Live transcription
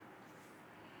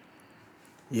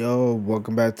Yo,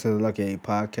 welcome back to the Lucky 8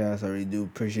 podcast. I really do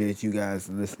appreciate you guys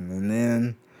listening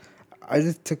in. I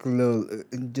just took a little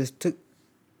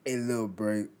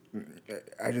break.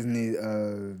 I just need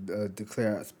to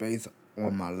clear out space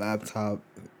on my laptop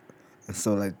and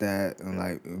stuff like that, and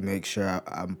like make sure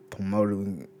I'm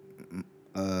promoting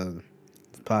uh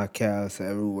podcasts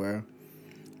everywhere.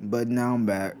 But now I'm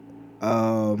back.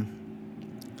 Um,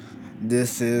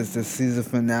 this is the season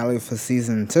finale for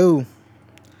season 2.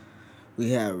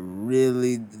 We had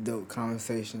really dope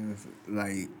conversations,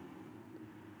 like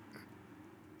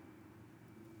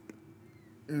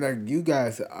you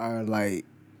guys are like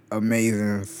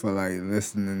amazing for like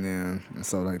listening in and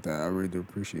stuff like that. I really do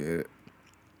appreciate it.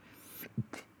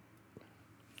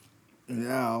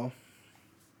 Now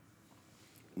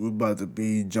we're about to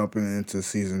be jumping into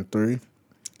season 3,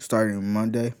 starting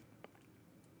Monday.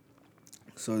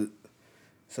 So,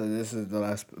 so this is the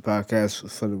last podcast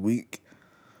for the week.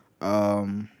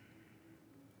 Um,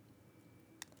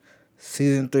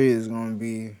 Season 3 is gonna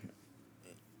be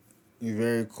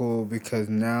very cool because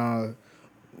now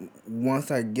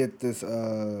once I get this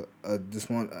one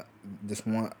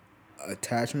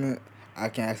attachment, I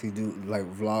can actually do like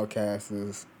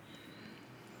vlogcasts,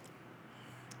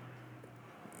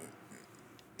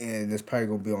 and it's probably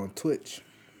gonna be on Twitch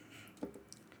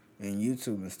and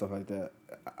YouTube and stuff like that.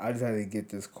 I just had to get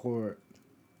this cord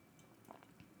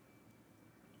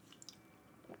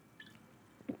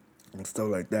and stuff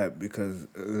like that because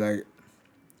like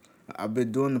I've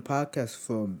been doing the podcast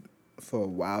for a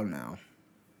while now,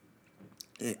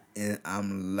 and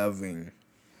I'm loving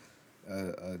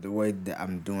the way that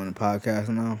I'm doing the podcast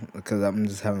now because I'm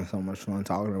just having so much fun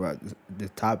talking about the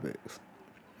topics.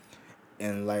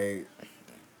 And like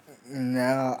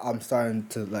now I'm starting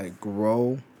to like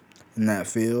grow in that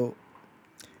field,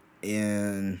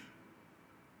 and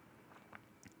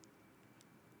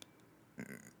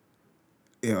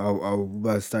I'm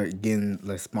about to start getting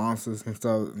like sponsors and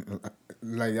stuff.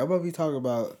 Like I'm gonna be talking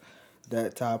about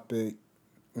that topic,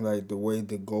 like the way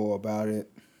to go about it,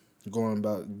 going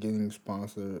about getting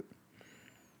sponsored,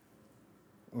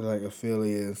 like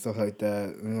affiliate and stuff like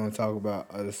that. We're gonna talk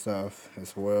about other stuff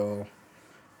as well.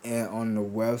 And on the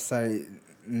website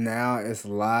now it's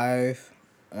live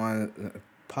on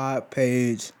pod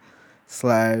page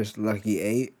 /Lucky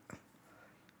 8.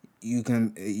 You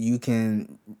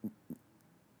can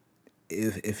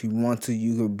if you want to,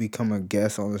 you could become a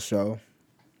guest on the show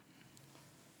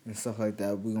and stuff like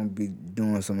that. We're gonna be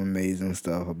doing some amazing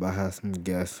stuff. About have some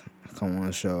guests come on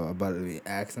the show. About to be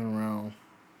asking around,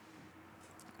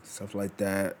 stuff like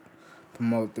that.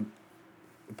 Promote the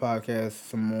podcast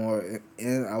some more,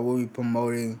 and I will be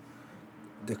promoting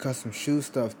the custom shoe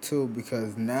stuff too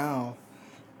because now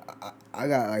I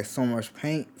got like so much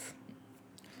paint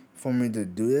for me to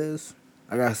do this.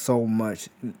 I got so much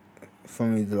for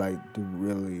me to like do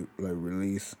really like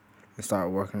release and start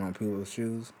working on people's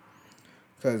shoes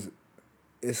because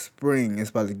it's spring. It's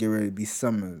about to get ready to be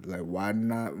summer. Like, why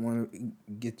not want to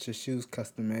get your shoes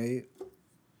custom made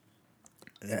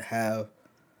and have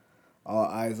all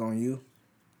eyes on you?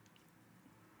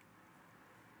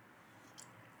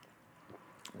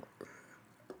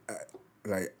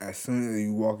 Like, as soon as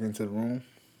you walk into the room,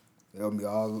 they'll be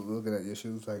all looking at your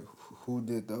shoes. Like, who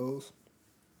did those?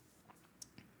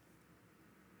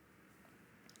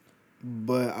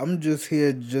 But I'm just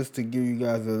here just to give you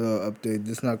guys a little update.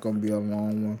 This not gonna be a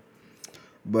long one,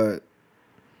 but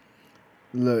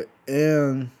look,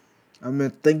 and I've been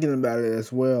thinking about it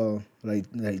as well, like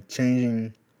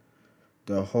changing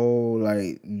the whole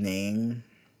like name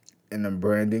and the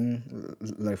branding,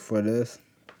 like for this.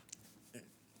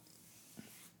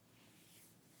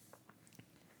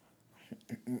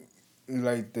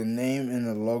 Like the name and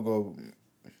the logo,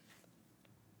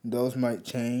 those might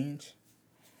change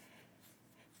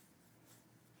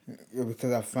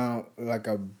because I found like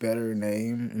a better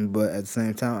name, but at the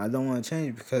same time, I don't want to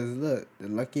change because look, the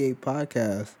Lucky 8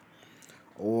 podcast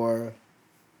or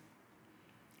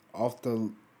off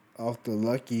the off the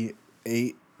Lucky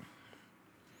 8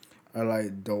 are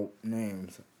like dope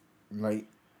names. I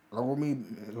want me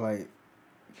like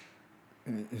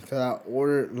cause I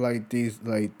ordered like these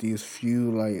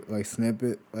few like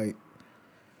snippet like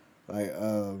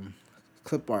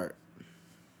clip art,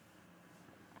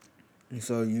 and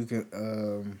so you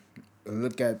can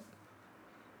look at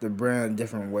the brand a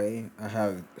different way. I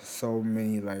have so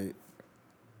many like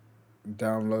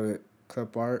downloaded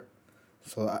clip art,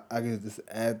 so I can just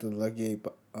add the Lucky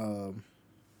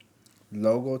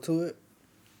logo to it,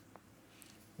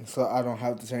 so I don't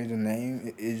have to change the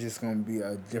name. It's just gonna be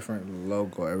a different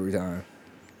logo every time.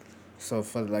 So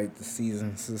for like the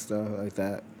seasons and stuff like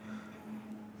that,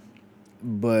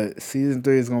 But season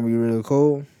 3 is gonna be really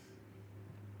cool.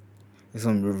 It's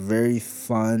gonna be very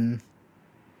fun.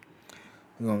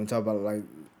 We're gonna talk about like,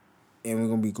 and we're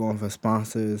gonna be going for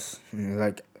sponsors. And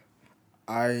like,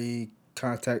 I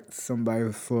contact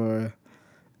somebody for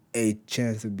a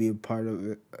chance to be a part of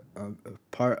it, a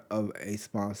part of a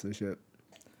sponsorship.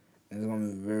 And it's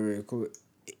gonna be very very cool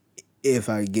if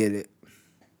I get it.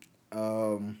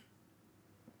 Um,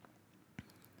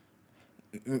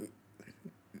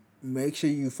 Make sure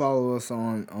you follow us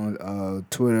on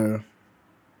Twitter,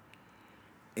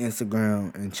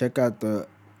 Instagram, and check out the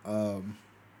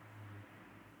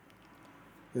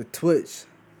Twitch.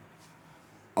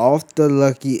 Off the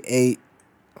Lucky 8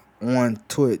 on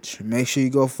Twitch. Make sure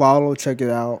you go follow, check it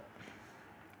out.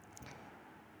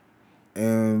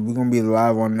 And we're gonna be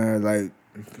live on there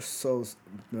so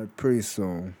like pretty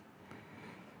soon.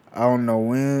 I don't know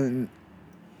when,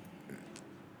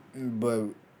 but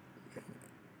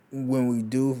when we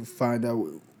do find out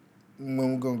when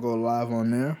we're gonna go live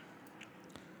on there,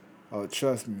 oh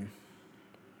trust me,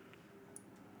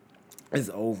 it's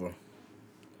over.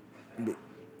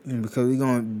 Because we're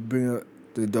gonna bring up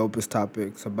the dopest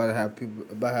topics. About to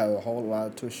have a whole lot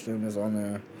of Twitch streamers on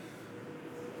there,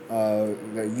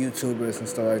 like YouTubers and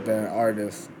stuff like that,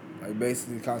 artists, like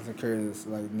basically content creators,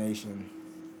 like nation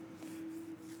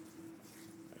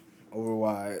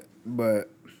overwide. But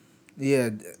yeah,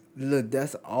 look,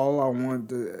 that's all I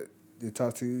wanted to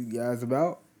talk to you guys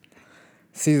about.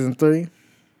 Season 3,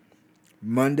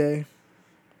 Monday,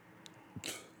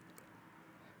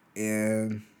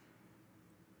 and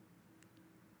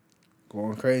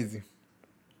going crazy.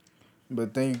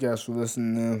 But thank you guys for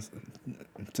listening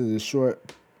to this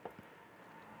short.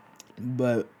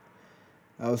 But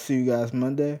I'll see you guys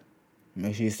Monday.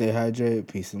 Make sure you stay hydrated.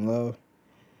 Peace and love.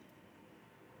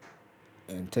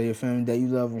 And tell your family that you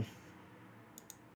love them.